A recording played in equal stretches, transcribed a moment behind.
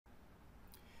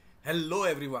Hello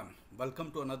everyone,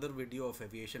 welcome to another video of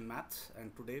aviation maths,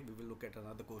 and today we will look at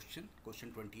another question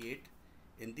 28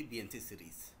 in the BNC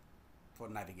series for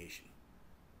navigation.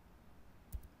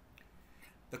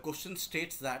 The question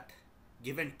states that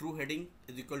given true heading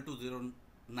is equal to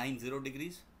 090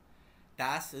 degrees,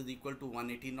 TAS is equal to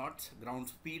 180 knots, ground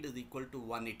speed is equal to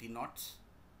 180 knots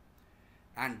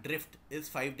and drift is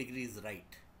 5 degrees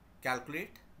right.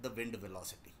 Calculate the wind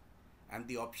velocity, and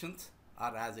the options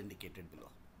are as indicated below.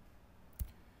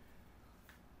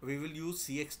 We will use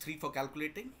CX3 for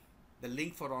calculating. The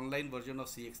link for online version of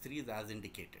CX3 is as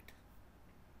indicated.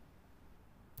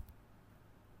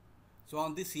 So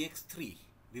on the CX3,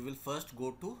 we will first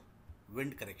go to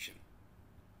wind correction.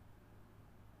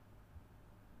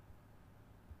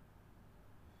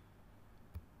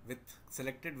 With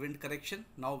selected wind correction,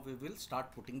 now we will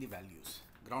start putting the values.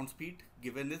 Ground speed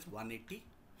given is 180.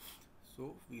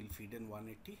 So we will feed in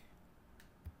 180.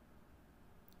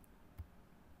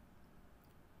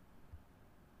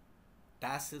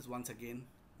 TAS is once again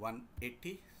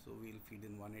 180, so we will feed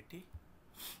in 180.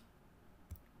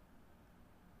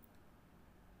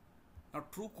 Now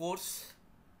true course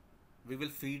we will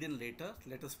feed in later.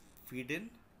 Let us feed in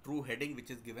true heading,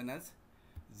 which is given as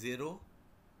 090.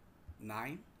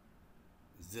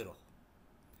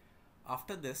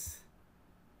 After this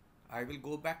I will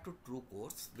go back to true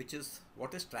course, which is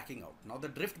what is tracking out. Now the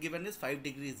drift given is 5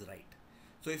 degrees right.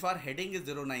 So if our heading is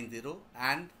 090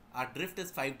 and our drift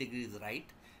is 5 degrees right,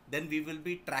 then we will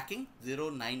be tracking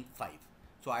 095.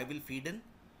 So I will feed in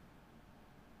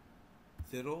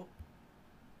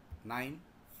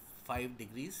 095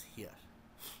 degrees here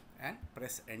and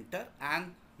press enter,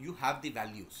 and you have the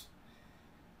values.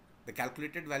 The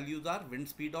calculated values are wind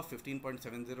speed of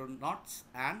 15.70 knots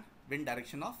and wind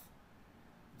direction of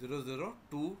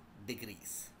 002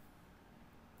 degrees.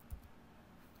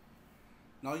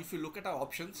 Now if you look at our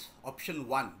options, option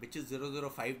 1, which is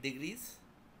 005 degrees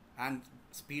and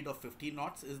speed of 50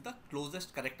 knots, is the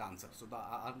closest correct answer. So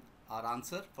our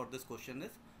answer for this question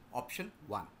is option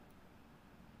 1.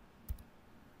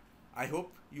 I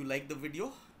hope you like the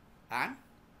video and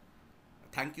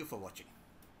thank you for watching.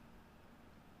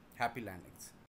 Happy landings.